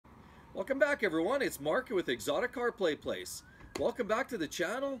Welcome back everyone, it's Mark with exoticcarplayplace. Welcome back to the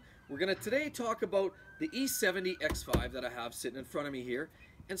channel. We're going to today talk about the E70 X5 that I have sitting in front of me here,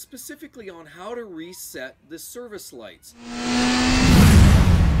 and specifically on how to reset the service lights.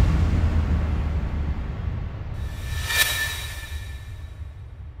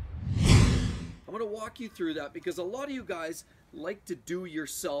 I'm going to walk you through that because a lot of you guys like to do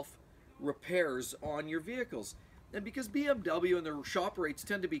yourself repairs on your vehicles. And because BMW and their shop rates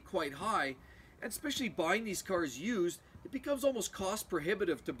tend to be quite high, and especially buying these cars used, it becomes almost cost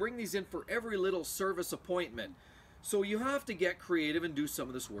prohibitive to bring these in for every little service appointment. So you have to get creative and do some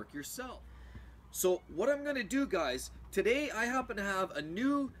of this work yourself. So what I'm going to do, guys, today I happen to have a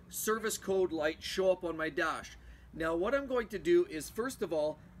new service code light show up on my dash. Now what I'm going to do is, first of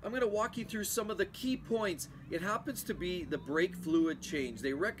all, I'm going to walk you through some of the key points. It happens to be the brake fluid change.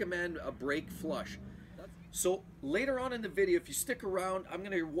 They recommend a brake flush. So later on in the video, if you stick around, I'm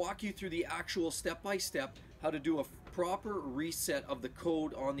going to walk you through the actual step-by-step how to do a proper reset of the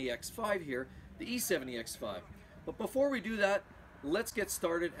code on the X5 here, the E70 X5. But before we do that, let's get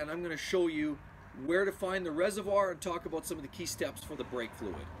started, and I'm going to show you where to find the reservoir and talk about some of the key steps for the brake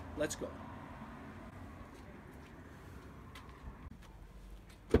fluid. Let's go.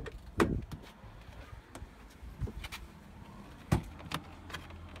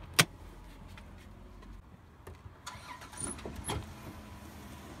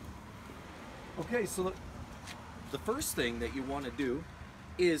 Okay, so the first thing that you want to do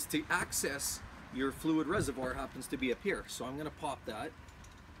is to access your fluid reservoir. Happens to be up here, so I'm going to pop that.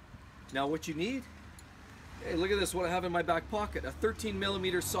 Now what you need, hey, look at this, what I have in my back pocket, a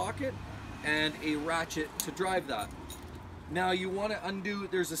 13mm socket and a ratchet to drive that. Now you want to undo,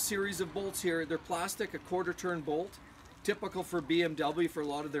 there's a series of bolts here. They're plastic, a 1/4 turn bolt, typical for BMW for a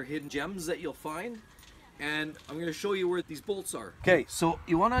lot of their hidden gems that you'll find. And I'm going to show you where these bolts are. Okay, so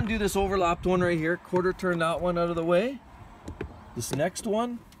you want to undo this overlapped one right here, 1/4 turn that one out of the way. This next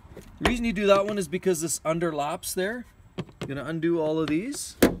one, the reason you do that one is because this underlaps there. You're going to undo all of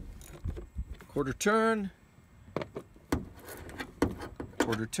these. 1/4 turn,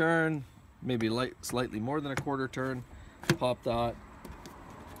 1/4 turn, maybe slightly more than a 1/4 turn. Pop that.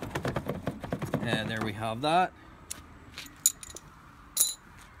 And there we have that.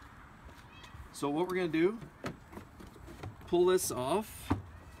 So what we're going to do, pull this off,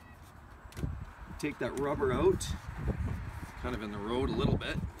 take that rubber out, kind of in the road a little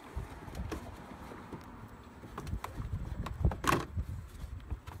bit.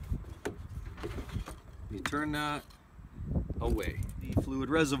 You turn that away, the fluid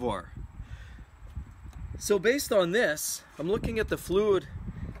reservoir. So based on this, I'm looking at the fluid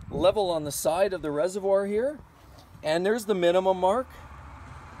level on the side of the reservoir here, and there's the minimum mark.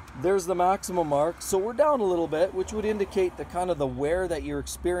 There's the maximum mark, so we're down a little bit, which would indicate the kind of the wear that you're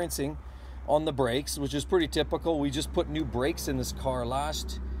experiencing on the brakes, which is pretty typical. We just put new brakes in this car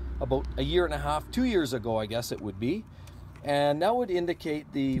about a year and a half, 2 years ago, I guess it would be, and that would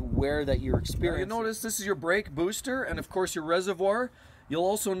indicate the wear that you're experiencing. Now you notice this is your brake booster, and of course your reservoir. You'll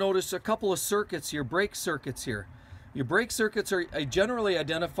also notice a couple of circuits here, brake circuits here. Your brake circuits are generally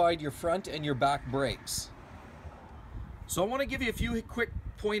identified your front and your back brakes. So I want to give you a few quick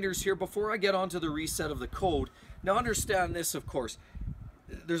pointers here before I get onto the reset of the code. Now understand this, of course,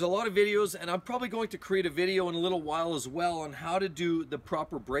 there's a lot of videos, and I'm probably going to create a video in a little while as well on how to do the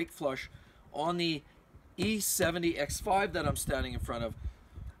proper brake flush on the E70 X5 that I'm standing in front of.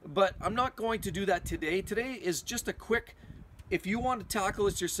 But I'm not going to do that today. Today is just a quick, if you want to tackle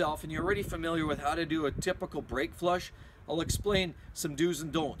this yourself and you're already familiar with how to do a typical brake flush, I'll explain some do's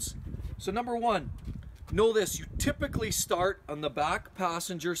and don'ts. So number one, know this, you typically start on the back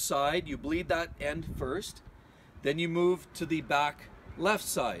passenger side, you bleed that end first, then you move to the back left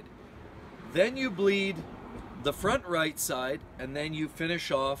side, then you bleed the front right side, and then you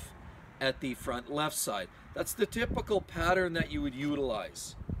finish off at the front left side. That's the typical pattern that you would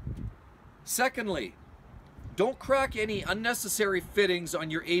utilize. Secondly, don't crack any unnecessary fittings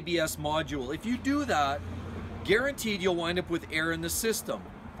on your ABS module. If you do that, guaranteed you'll wind up with air in the system.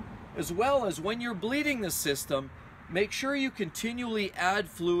 As well as when you're bleeding the system, make sure you continually add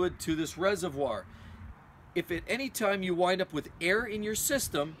fluid to this reservoir. If at any time you wind up with air in your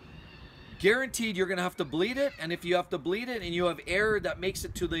system, guaranteed you're going to have to bleed it, and if you have to bleed it and you have air that makes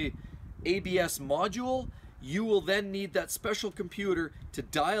it to the ABS module, you will then need that special computer to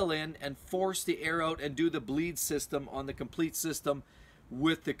dial in and force the air out and do the bleed system on the complete system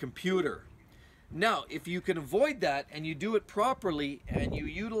with the computer. Now, if you can avoid that and you do it properly and you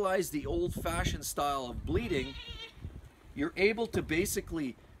utilize the old-fashioned style of bleeding, you're able to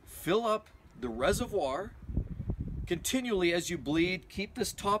basically fill up the reservoir, continually as you bleed, keep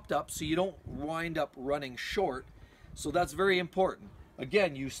this topped up so you don't wind up running short. So that's very important.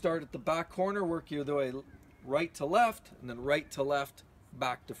 Again, you start at the back corner, work your way right to left, and then right to left,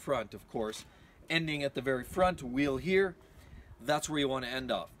 back to front, of course. Ending at the very front wheel here, that's where you want to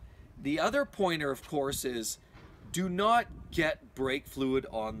end up. The other pointer, of course, is do not get brake fluid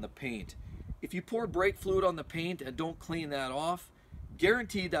on the paint. If you pour brake fluid on the paint and don't clean that off,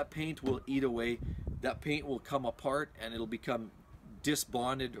 guaranteed that paint will eat away. That paint will come apart and it'll become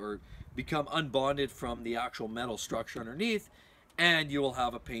disbonded or become unbonded from the actual metal structure underneath, and you will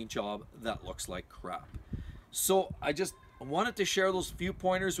have a paint job that looks like crap. So I just wanted to share those few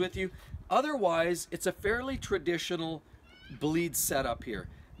pointers with you. Otherwise, it's a fairly traditional bleed setup here.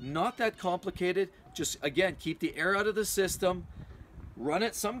 Not that complicated. Just, again, keep the air out of the system. Run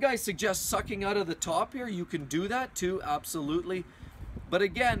it. Some guys suggest sucking out of the top here. You can do that too, absolutely. But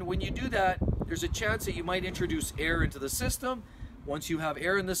again, when you do that, there's a chance that you might introduce air into the system. Once you have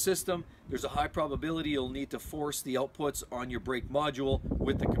air in the system, there's a high probability you'll need to force the outputs on your brake module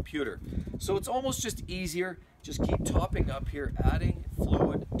with the computer. So it's almost just easier. Just keep topping up here, adding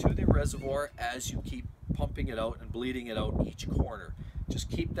fluid to the reservoir as you keep pumping it out and bleeding it out each corner. Just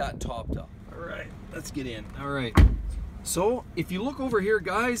keep that topped up. All right, let's get in. All right. So if you look over here,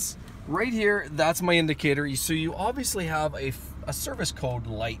 guys, right here, that's my indicator. So you obviously have a service code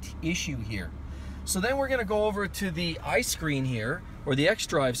light issue here. So then we're going to go over to the iScreen here, or the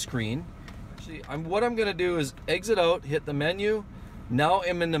xDrive screen. Actually, what I'm going to do is exit out, hit the menu. Now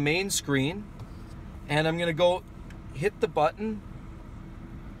I'm in the main screen, and I'm going to go hit the button.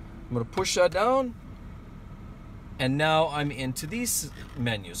 I'm going to push that down, and now I'm into these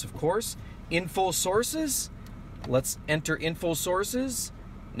menus, of course. Info sources. Let's enter info sources.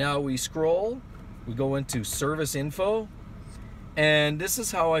 Now we scroll, we go into service info, and this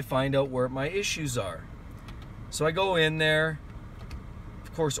is how I find out where my issues are. So I go in there.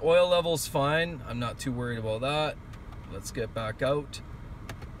 Of course, oil level's fine. I'm not too worried about that. Let's get back out.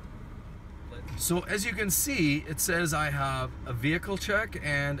 So as you can see, it says I have a vehicle check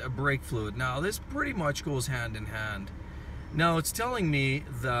and a brake fluid. Now this pretty much goes hand in hand. Now it's telling me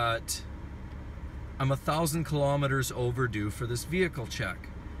that I'm 1,000 kilometers overdue for this vehicle check.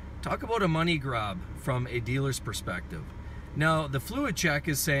 Talk about a money grab from a dealer's perspective. Now, the fluid check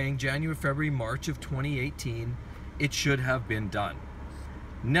is saying January, February, March of 2018, it should have been done.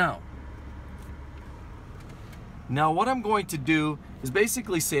 Now what I'm going to do is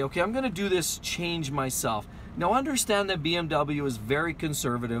basically say, okay, I'm going to do this change myself. Now, understand that BMW is very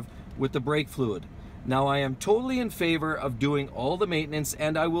conservative with the brake fluid. Now, I am totally in favor of doing all the maintenance,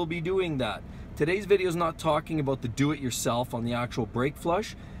 and I will be doing that. Today's video is not talking about the do-it-yourself on the actual brake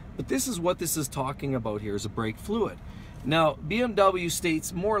flush, but this is what this is talking about here, is a brake fluid. Now, BMW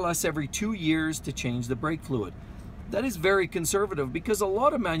states more or less every 2 years to change the brake fluid. That is very conservative because a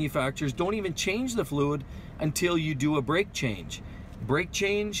lot of manufacturers don't even change the fluid until you do a brake change. Brake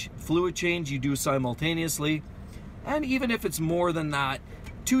change, fluid change, you do simultaneously. And even if it's more than that,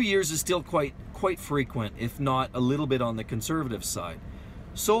 2 years is still quite frequent, if not a little bit on the conservative side.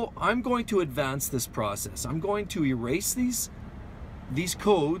 So I'm going to advance this process. I'm going to erase these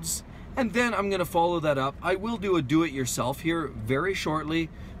codes, and then I'm going to follow that up. I will do a do-it-yourself here very shortly,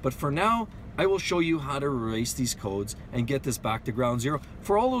 but for now, I will show you how to erase these codes and get this back to ground zero.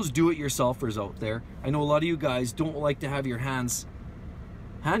 For all those do-it-yourselfers out there, I know a lot of you guys don't like to have your hands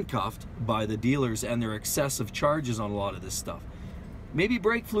handcuffed by the dealers and their excessive charges on a lot of this stuff. Maybe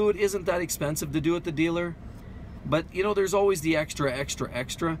brake fluid isn't that expensive to do at the dealer, but you know, there's always the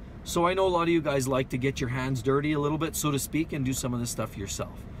extra. So I know a lot of you guys like to get your hands dirty a little bit, so to speak, and do some of this stuff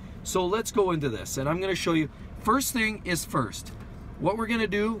yourself. So let's go into this, and I'm going to show you. First thing is first. What we're going to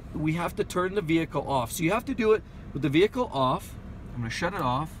do, we have to turn the vehicle off. So you have to do it with the vehicle off. I'm going to shut it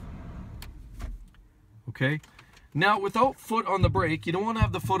off. Okay. Now, without foot on the brake, you don't want to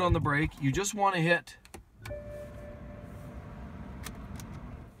have the foot on the brake. You just want to hit.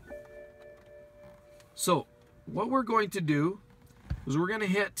 So what we're going to do is we're going to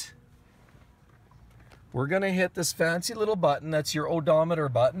hit this fancy little button. That's your odometer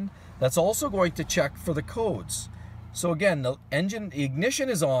button. That's also going to check for the codes. So again, the ignition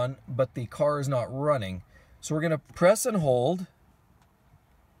is on, but the car is not running. So we're going to press and hold.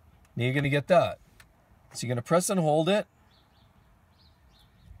 Now you're going to get that. So you're going to press and hold it.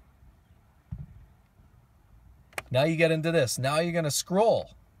 Now you get into this. Now you're going to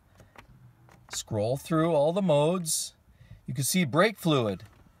scroll. Scroll through all the modes. You can see brake fluid,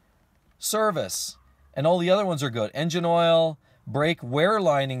 service, and all the other ones are good. Engine oil, brake wear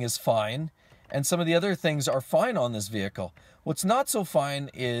lining is fine, and some of the other things are fine on this vehicle. What's not so fine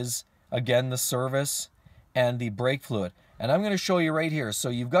is, again, the service and the brake fluid. And I'm going to show you right here. So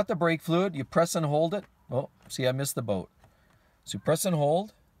you've got the brake fluid, you press and hold it. Oh, see, I missed the boat. So you press and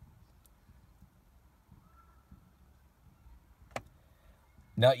hold.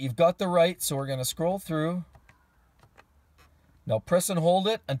 Now you've got the right, so we're going to scroll through. Now press and hold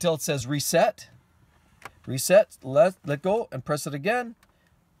it until it says reset. Reset, let go, and press it again.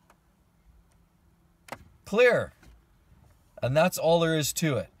 Clear. And that's all there is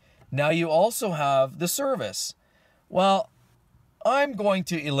to it. Now you also have the service. Well, I'm going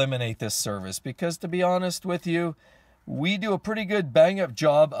to eliminate this service because, to be honest with you, we do a pretty good bang-up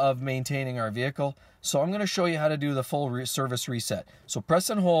job of maintaining our vehicle. So I'm going to show you how to do the full service reset. So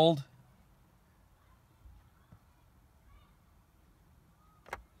press and hold.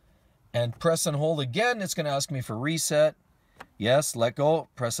 And press and hold again. It's going to ask me for reset. Yes, let go.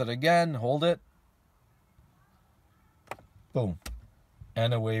 Press it again. Hold it. Boom.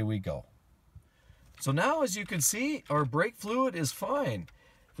 And away we go. So now, as you can see, our brake fluid is fine.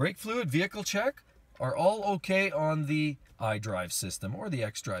 Brake fluid, vehicle check are all okay on the iDrive system or the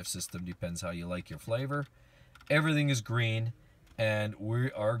xDrive system, depends how you like your flavor. Everything is green and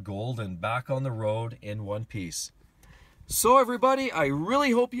we are golden, back on the road in one piece. So everybody, I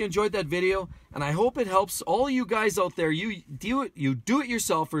really hope you enjoyed that video, and I hope it helps all you guys out there, you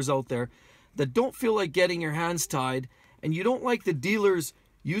do-it-yourselfers out there that don't feel like getting your hands tied, and you don't like the dealers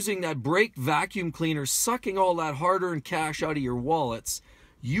using that brake vacuum cleaner, sucking all that hard-earned cash out of your wallets.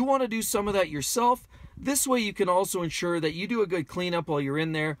 You want to do some of that yourself. This way you can also ensure that you do a good cleanup while you're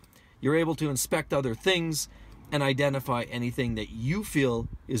in there. You're able to inspect other things and identify anything that you feel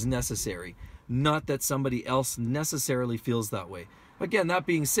is necessary. Not that somebody else necessarily feels that way. Again, that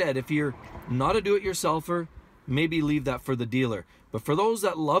being said, if you're not a do-it-yourselfer, maybe leave that for the dealer. But for those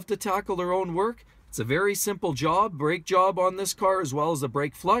that love to tackle their own work, it's a very simple job, brake job on this car, as well as the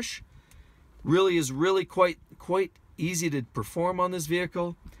brake flush. Really is quite easy to perform on this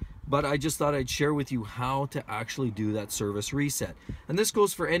vehicle. But I just thought I'd share with you how to actually do that service reset. And this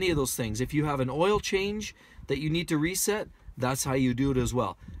goes for any of those things. If you have an oil change that you need to reset, that's how you do it as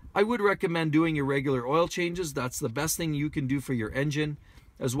well. I would recommend doing your regular oil changes. That's the best thing you can do for your engine,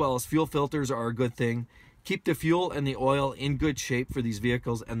 as well as fuel filters are a good thing. Keep the fuel and the oil in good shape for these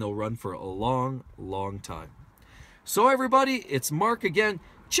vehicles, and they'll run for a long, long time. So everybody, it's Mark again,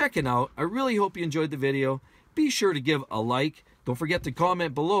 checking out. I really hope you enjoyed the video. Be sure to give a like. Don't forget to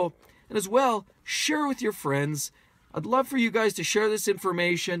comment below, and as well, share with your friends. I'd love for you guys to share this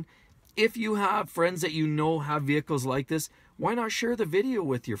information. If you have friends that you know have vehicles like this, why not share the video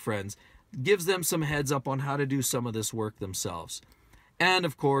with your friends? Gives them some heads up on how to do some of this work themselves. And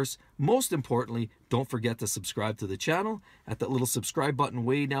of course, most importantly, don't forget to subscribe to the channel at that little subscribe button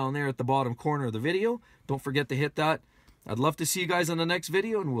way down there at the bottom corner of the video. Don't forget to hit that. I'd love to see you guys on the next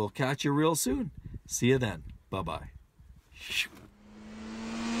video, and we'll catch you real soon. See you then. Bye-bye.